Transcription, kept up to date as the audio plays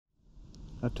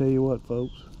I tell you what,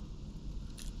 folks,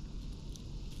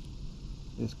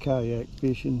 this kayak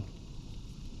fishing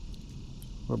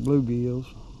for bluegills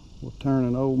will turn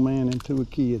an old man into a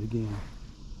kid again.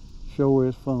 Sure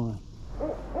is fun.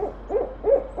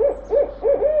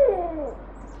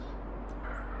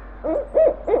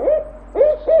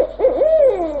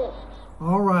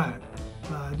 All right,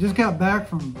 I just got back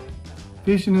from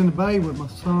fishing in the bay with my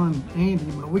son Andy.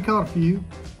 We caught a few,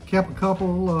 kept a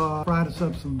couple, fried us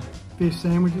up some fish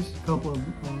sandwiches, a couple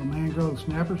of mangrove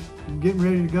snappers. I'm getting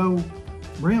ready to go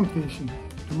brim fishing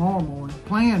tomorrow morning.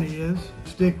 Plan is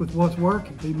stick with what's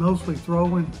working. Be mostly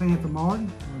throwing Panther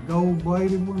Martin, a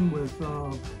gold-bladed one with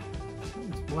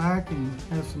it's black and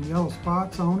has some yellow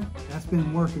spots on it. That's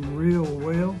been working real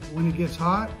well. When it gets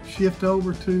hot, shift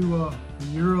over to a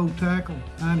Euro tackle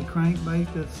tiny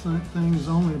crankbait. That thing is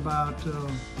only about an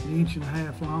inch and a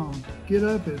half long. Get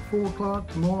up at 4 o'clock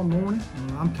tomorrow morning.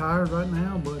 I'm tired right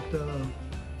now, but I'm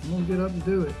gonna get up and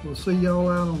do it. We'll see y'all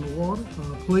out on the water.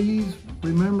 Please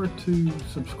remember to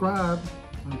subscribe.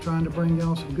 I'm trying to bring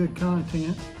y'all some good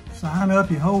content. Sign up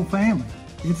your whole family.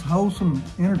 It's wholesome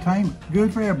entertainment.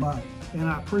 Good for everybody. And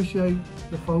I appreciate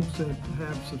the folks that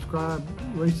have subscribed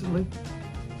recently.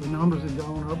 The numbers have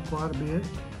gone up quite a bit,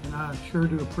 and I sure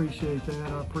do appreciate that.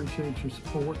 I appreciate your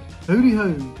support. Hooty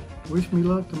hoo. Wish me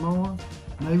luck tomorrow.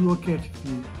 Maybe we'll catch a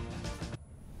few.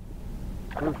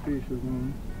 First fish was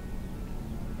on.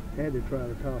 Had to try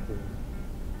the top of it.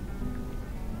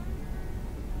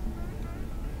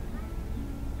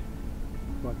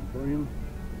 Like a bream.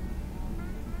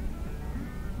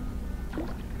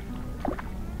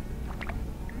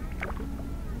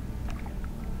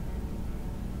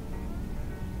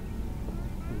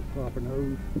 Copper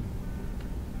nose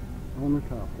on the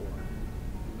top water.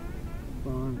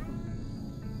 Fun.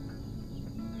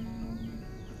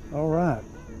 All right.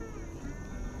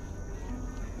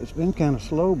 It's been kind of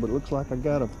slow, but it looks like I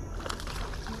got a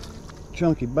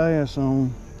chunky bass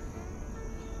on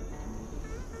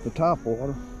the top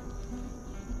water.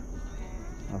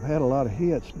 I've had a lot of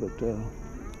hits, but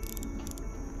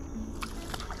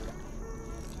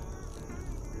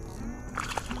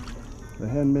they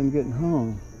hadn't been getting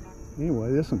hung.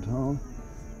 Anyway, this one's hung.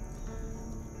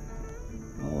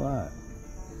 All right.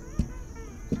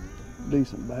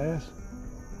 Decent bass.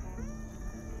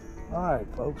 All right,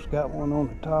 folks, got one on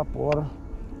the top water.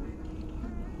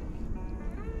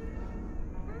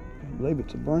 I believe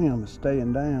it's a brim. It's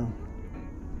staying down.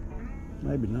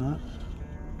 Maybe not.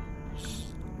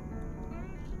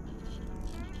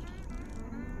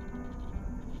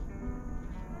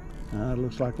 It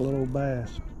looks like a little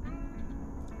bass.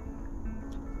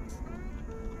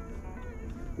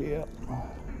 Yep. I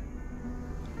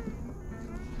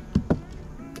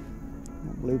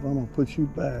believe I'm gonna put you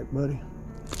back, buddy.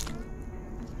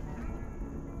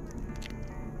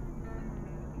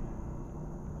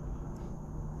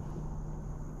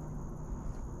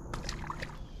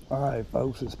 All right,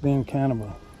 folks, it's been kind of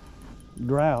a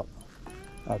drought.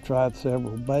 I've tried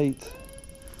several baits,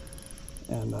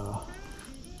 and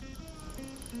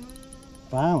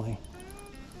finally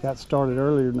got started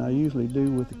earlier than I usually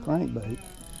do with the crankbait.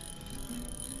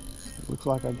 It looks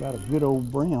like I got a good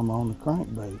old brim on the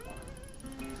crankbait.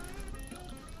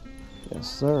 Yes,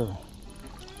 sir.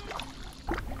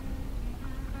 About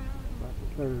the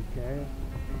third cast.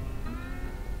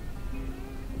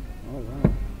 All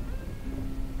right.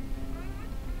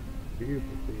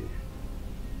 Beautiful fish.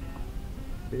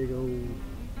 Big old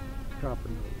copper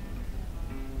nose.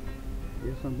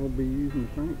 Guess I'm gonna be using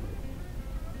the crankbait.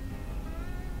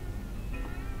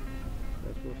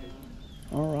 That's what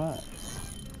they... All right.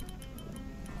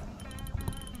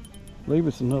 Leave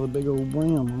us another big old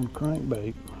brim on the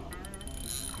crankbait.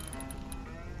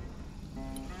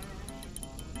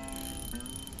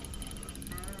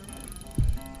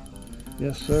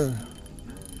 Yes, sir.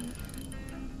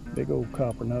 Big old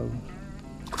copper nose.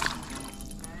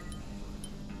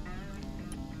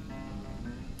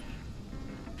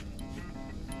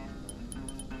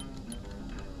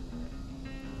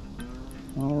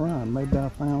 All right, maybe I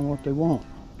found what they want.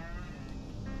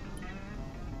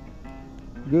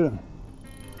 Good.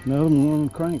 Another one on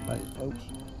the crankbait, folks.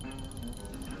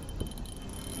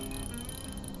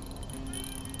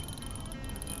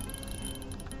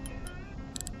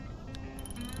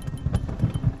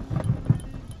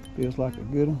 Feels like a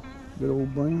good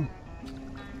old brim.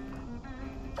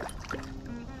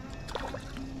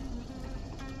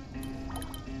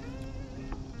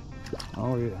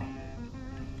 Oh yeah,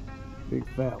 big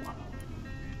fat one.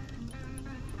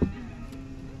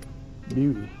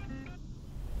 Beauty.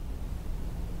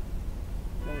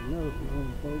 Got another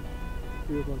one, folks.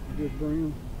 Feels like a good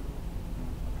brim.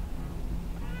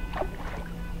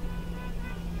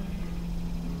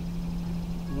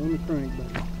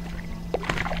 crankbait.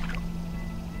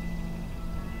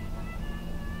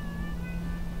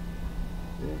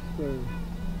 Yes, sir.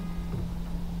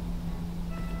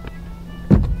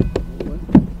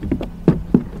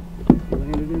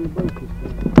 Landed in the boat this time.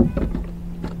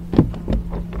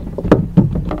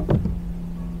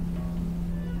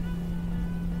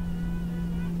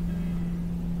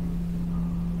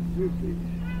 Good fish.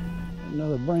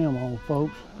 Another brim on,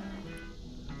 folks.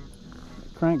 The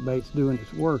crankbait's doing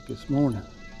its work this morning.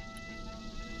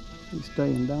 He's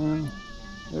staying down.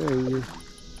 There he is.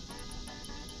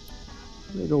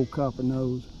 Big old copper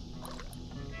nose.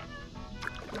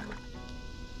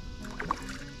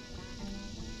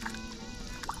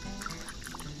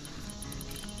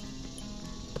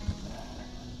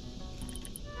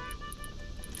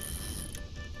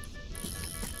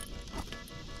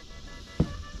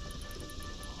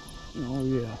 Oh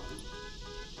yeah,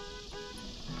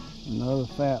 another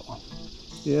fat one.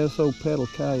 Yeah, this old pedal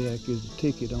kayak is the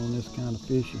ticket on this kind of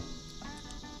fishing.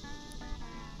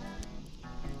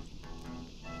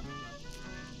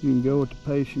 You can go at the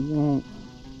pace you want,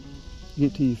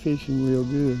 get to your fishing real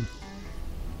good.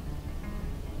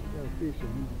 Got a fish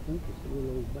on, I think it's a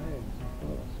little old bass. I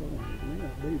thought I saw him. It may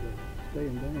not be though,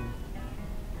 staying down.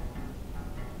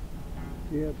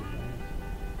 Yeah, it's a bass.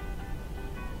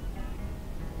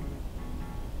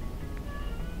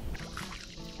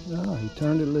 Oh, he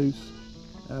turned it loose.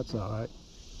 That's all right.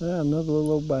 Another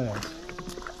little old bass.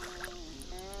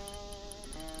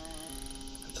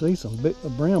 I see some a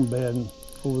brim bedding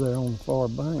over there on the far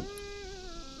bank.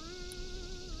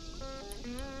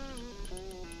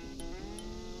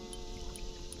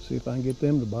 See if I can get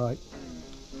them to bite.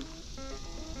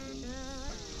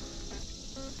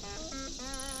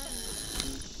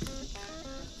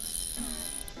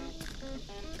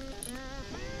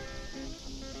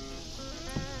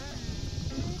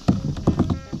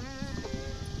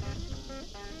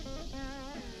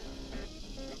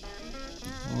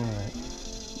 Alright,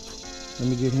 let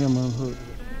me get him unhooked.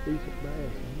 Decent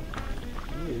bass, huh?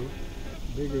 There he is.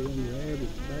 Bigger than your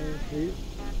average bass here.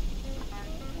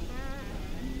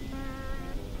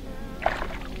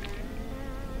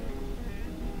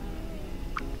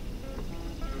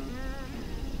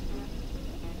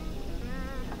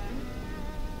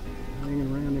 Hanging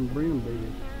around in brim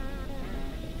beds.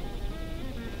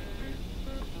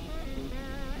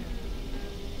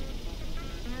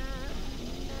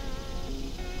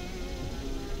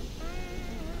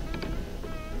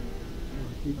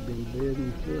 He's been dead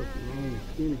himself, long and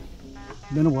skinny.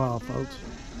 Been a while, folks.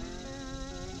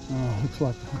 Oh, looks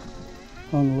like I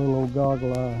hung a little old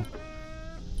goggle eye.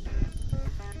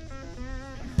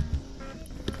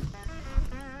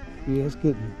 Yeah, it's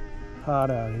getting hot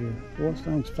out here. Boy, this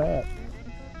thing's fat.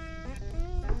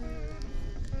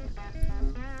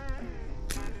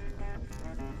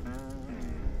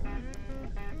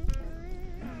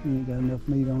 He ain't got enough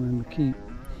meat on him to keep.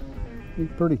 He's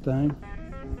a pretty thing.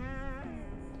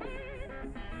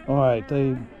 Alright,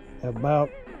 they about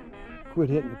quit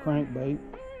hitting the crankbait.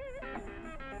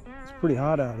 It's pretty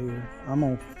hot out here. I'm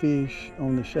gonna fish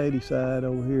on the shady side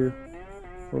over here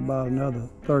for about another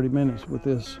 30 minutes with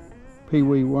this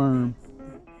peewee worm.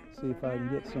 See if I can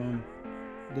get some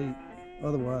deep.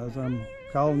 Otherwise, I'm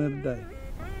calling it a day.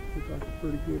 Looks like a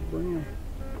pretty good brim.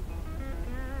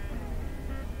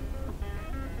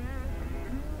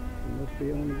 It must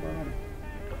be on the bottom.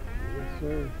 Yes,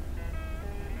 sir.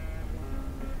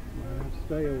 Might have to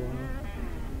stay a while.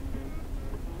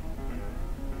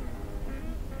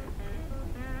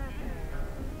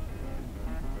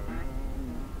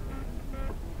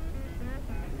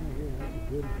 Oh yeah, that's a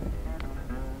good one.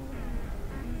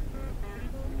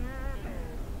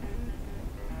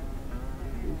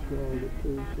 He's swallowed it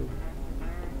too, so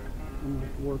I'm gonna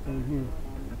have to work on him.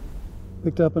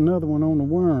 Picked up another one on the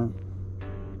worm.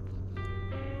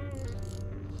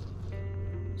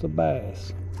 It's a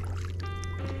bass.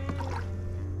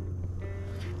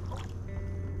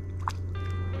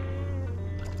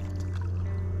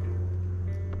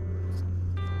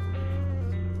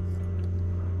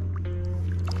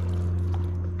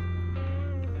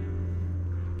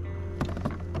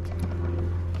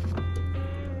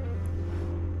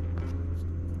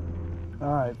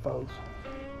 Alright, folks,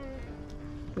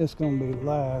 it's gonna be the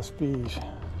last fish.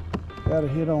 Got a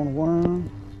hit on a worm.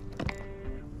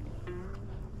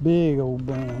 Big old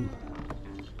brim.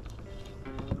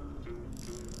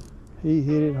 He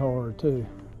hit it hard too.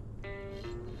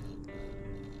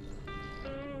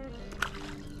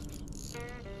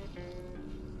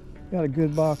 Got a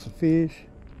good box of fish.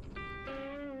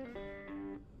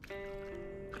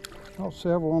 Caught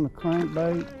several on the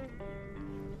crankbait.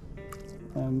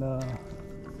 And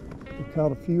We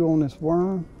caught a few on this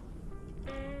worm.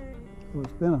 So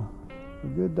it's been a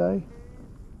good day.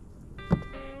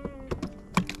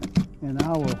 And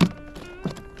I will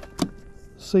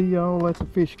see y'all at the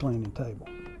fish cleaning table.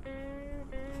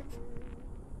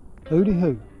 Hooty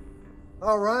hoo.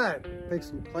 All right,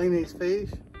 fixing to clean these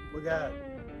fish. We got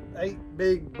 8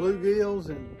 big bluegills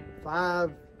and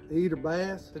 5 eater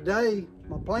bass. Today,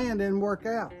 my plan didn't work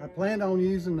out. I planned on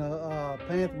using a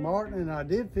Panther Martin, and I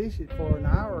did fish it for an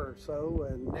hour or so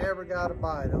and never got a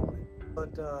bite on it.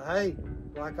 But hey,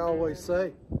 like I always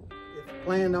say, if the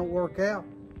plan don't work out,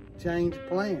 change the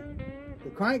plan. The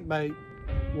crankbait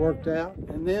worked out,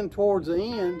 and then towards the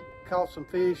end, caught some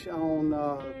fish on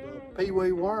the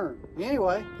peewee worm.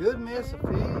 Anyway, good mess of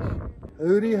fish.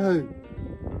 Hooty hoo.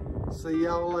 See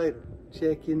y'all later.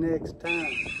 Check you next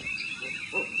time.